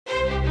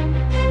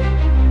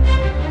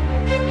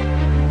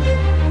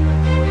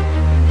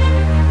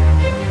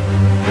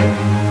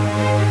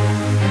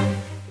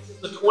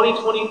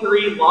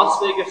2023 Las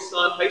Vegas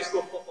Sun High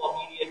School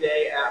Football Media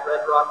Day at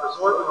Red Rock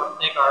Resort. We want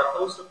to thank our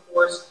host, of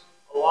course,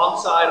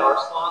 alongside our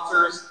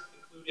sponsors,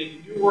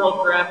 including New World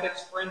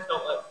Graphics, Friends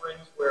Don't Let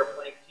Friends Wear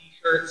Blank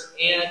T-shirts,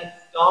 and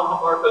Dom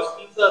DeMarco's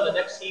Pizza. The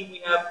next team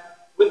we have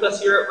with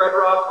us here at Red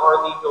Rock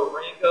are the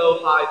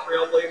Durango High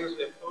Trailblazers.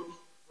 We have Coach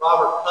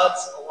Robert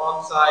Cutts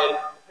alongside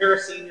a pair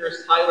of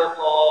seniors, Tyler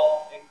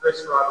Paul and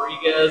Chris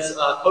Rodriguez.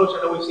 Coach,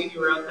 I know we've seen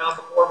you around town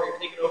before, but you're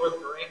taking over the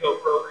Durango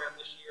program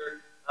this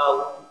year.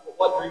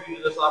 What drew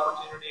you to this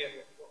opportunity, and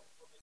what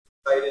made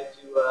you excited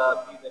to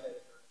be the head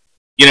coach?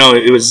 You know,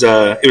 it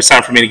was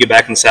time for me to get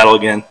back in the saddle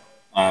again.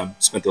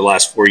 Spent the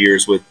last 4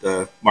 years with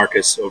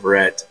Marcus over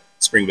at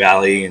Spring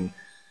Valley, and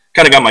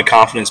kind of got my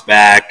confidence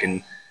back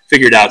and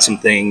figured out some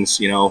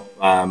things. You know,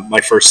 my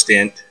first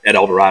stint at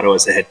El Dorado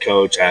as the head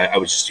coach, I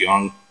was just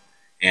young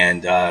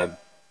and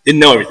didn't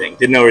know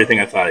everything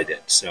I thought I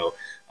did. So,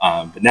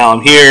 but now I'm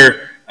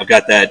here. I've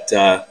got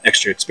that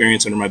extra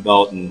experience under my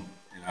belt, and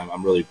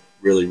I'm really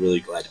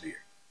glad to be here.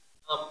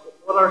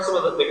 What are some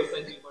of the biggest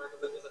things you learned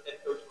as a head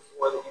coach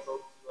before that you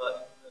hope to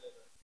implement?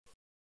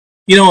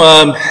 You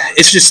know,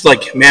 it's just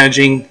like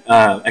managing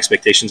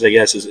expectations, I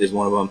guess, is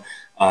one of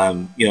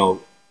them. You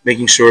know,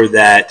 making sure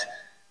that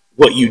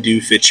what you do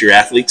fits your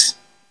athletes,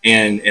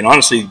 and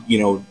honestly, you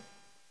know,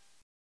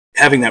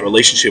 having that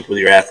relationship with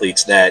your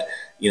athletes that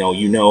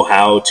you know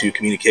how to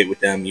communicate with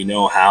them, you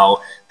know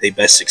how they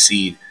best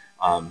succeed.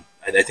 I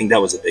think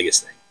that was the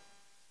biggest thing.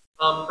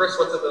 Chris,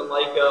 what's it been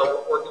like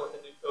working with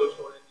a new coach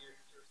going into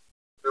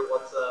your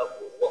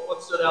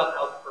what stood out?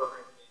 How's the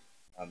program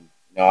been?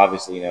 You know,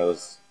 obviously, you know,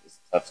 it's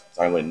tough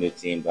starting with a new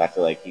team, but I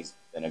feel like he's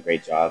done a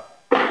great job.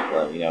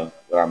 You know,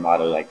 with our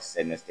motto, like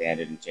setting the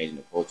standard and changing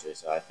the culture.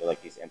 So I feel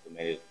like he's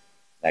implemented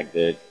that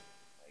good,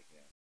 like, you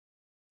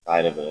know,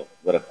 side of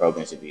what a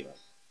program should be like.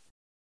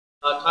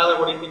 Tyler,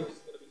 what do you think is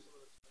going to be some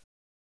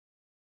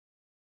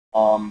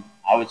of the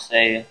I would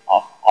say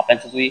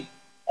offensively,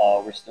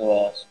 we're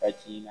still a spread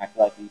team. I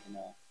feel like we can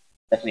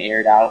definitely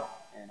air it out,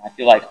 and I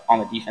feel like on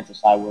the defensive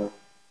side,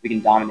 we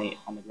can dominate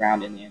on the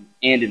ground and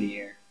in the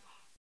air.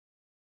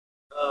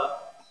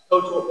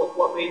 Coach,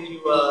 what made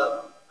you?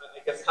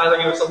 I guess Tyler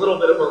gave us a little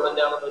bit of a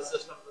rundown of the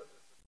system, the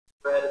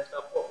spread and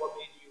stuff. What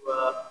made you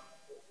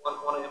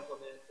want to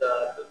implement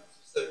the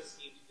specific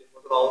schemes you did?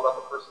 Was it all about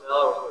the personnel,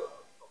 or was it?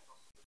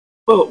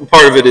 Well,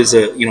 part of it is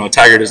you know, a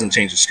tiger doesn't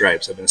change the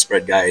stripes. I've been a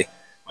spread guy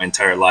my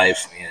entire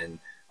life, and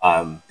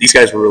these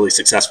guys were really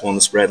successful in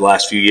the spread the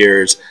last few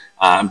years.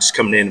 I'm just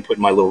coming in and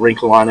putting my little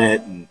wrinkle on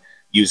it and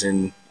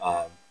using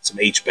some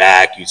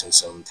H-back, using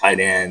some tight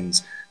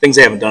ends, things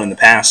they haven't done in the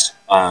past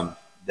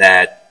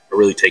that are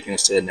really taking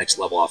us to the next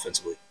level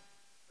offensively.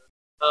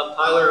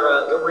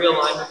 Tyler, the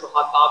realignment's a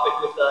hot topic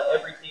with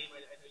every team. I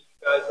know you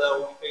guys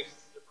will be facing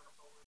some different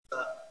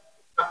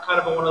opponents. Kind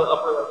of on one of the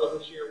upper levels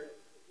this year.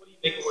 What do you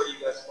think of where you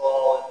guys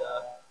fall and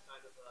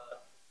kind of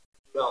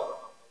develop?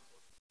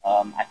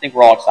 I think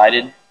we're all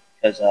excited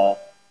because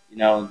you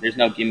know, there's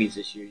no gimmies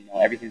this year. You know,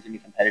 everything's gonna be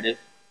competitive.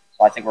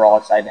 So I think we're all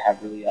excited to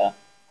have really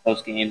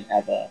close games and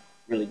have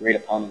really great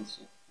opponents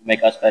to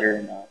make us better,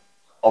 and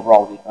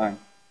overall it'll be fun.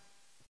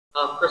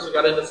 Chris, we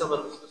got into some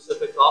of the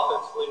specifics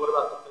offensively. What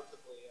about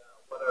defensively?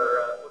 What's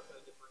going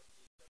to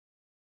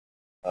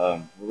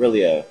differentiate? We're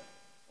really a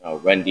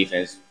run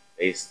defense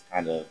based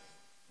kind of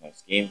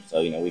scheme.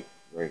 So you know,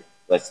 we're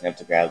blessed enough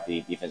to grab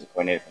the defensive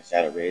coordinator from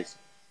Shadow Ridge,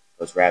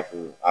 Coach Rapp,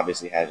 who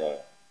obviously had a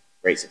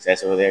great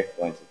success over there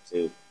going to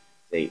 2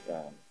 state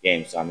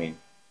games. So I mean,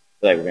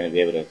 I feel like we're going to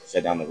be able to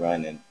shut down the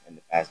run and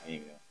the pass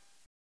game, you know,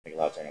 make a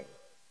lot of turnovers.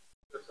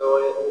 So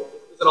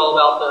is it all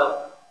about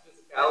the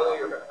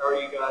physicality, or how are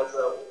you guys?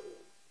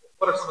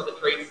 What are some of the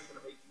traits that's going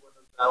to make you win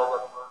those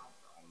battles up front?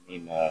 I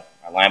mean,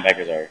 our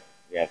linebackers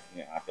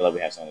I feel like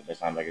we have some of the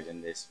best linebackers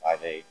in this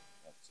 5A,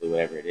 2,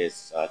 whatever it is.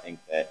 So I think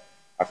that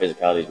our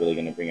physicality is really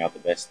going to bring out the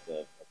best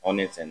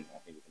opponents, and I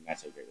think we can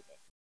match up great with that.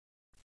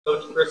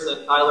 Coach Chris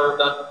and Tyler have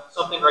done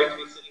something right to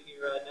be sitting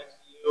here next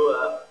to you.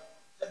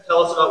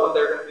 Tell us about what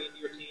they're going to mean to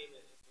your team,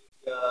 and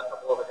maybe a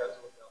couple other guys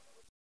who look out for.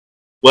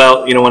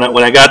 Well, you know,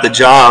 when I got the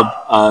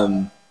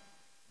job,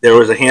 there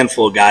was a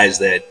handful of guys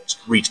that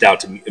reached out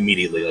to me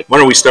immediately, like,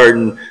 when are we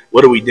starting?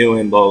 What are we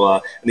doing? Blah, blah,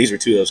 blah. And these were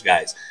 2 of those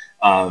guys.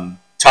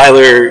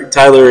 Tyler,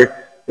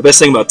 the best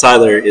thing about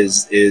Tyler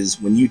is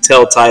when you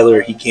tell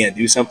Tyler he can't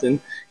do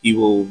something, he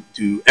will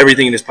do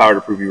everything in his power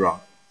to prove you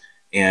wrong.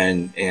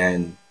 And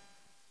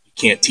you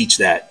can't teach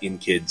that in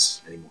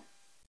kids anymore,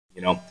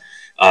 you know.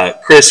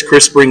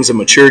 Chris brings a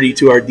maturity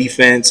to our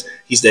defense.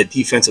 He's that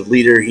defensive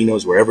leader. He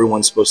knows where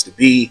everyone's supposed to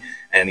be,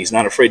 and he's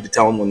not afraid to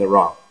tell them when they're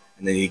wrong,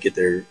 and then you get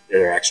their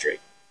act straight.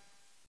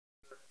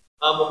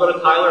 We'll go to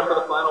Tyler for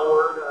the final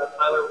word.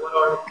 Tyler, what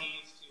are the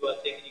keys to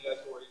taking you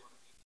guys to where you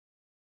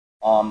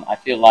want to be? I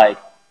feel like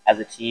as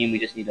a team, we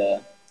just need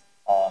to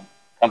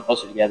come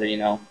closer together. You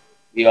know,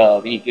 we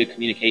need good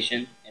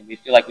communication, and we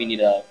feel like we need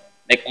to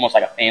make almost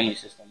like a family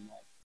system.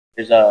 Like,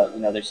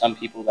 there's some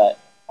people that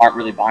aren't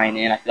really buying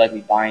in. I feel like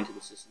we buy into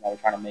the system that we're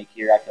trying to make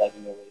here. I feel like we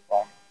can go really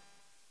far.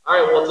 All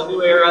right, well, it's a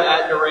new era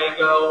at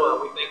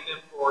Durango. We thank them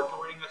for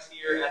joining us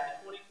here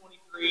at the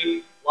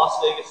 2023 Las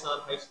Vegas Sun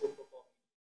high school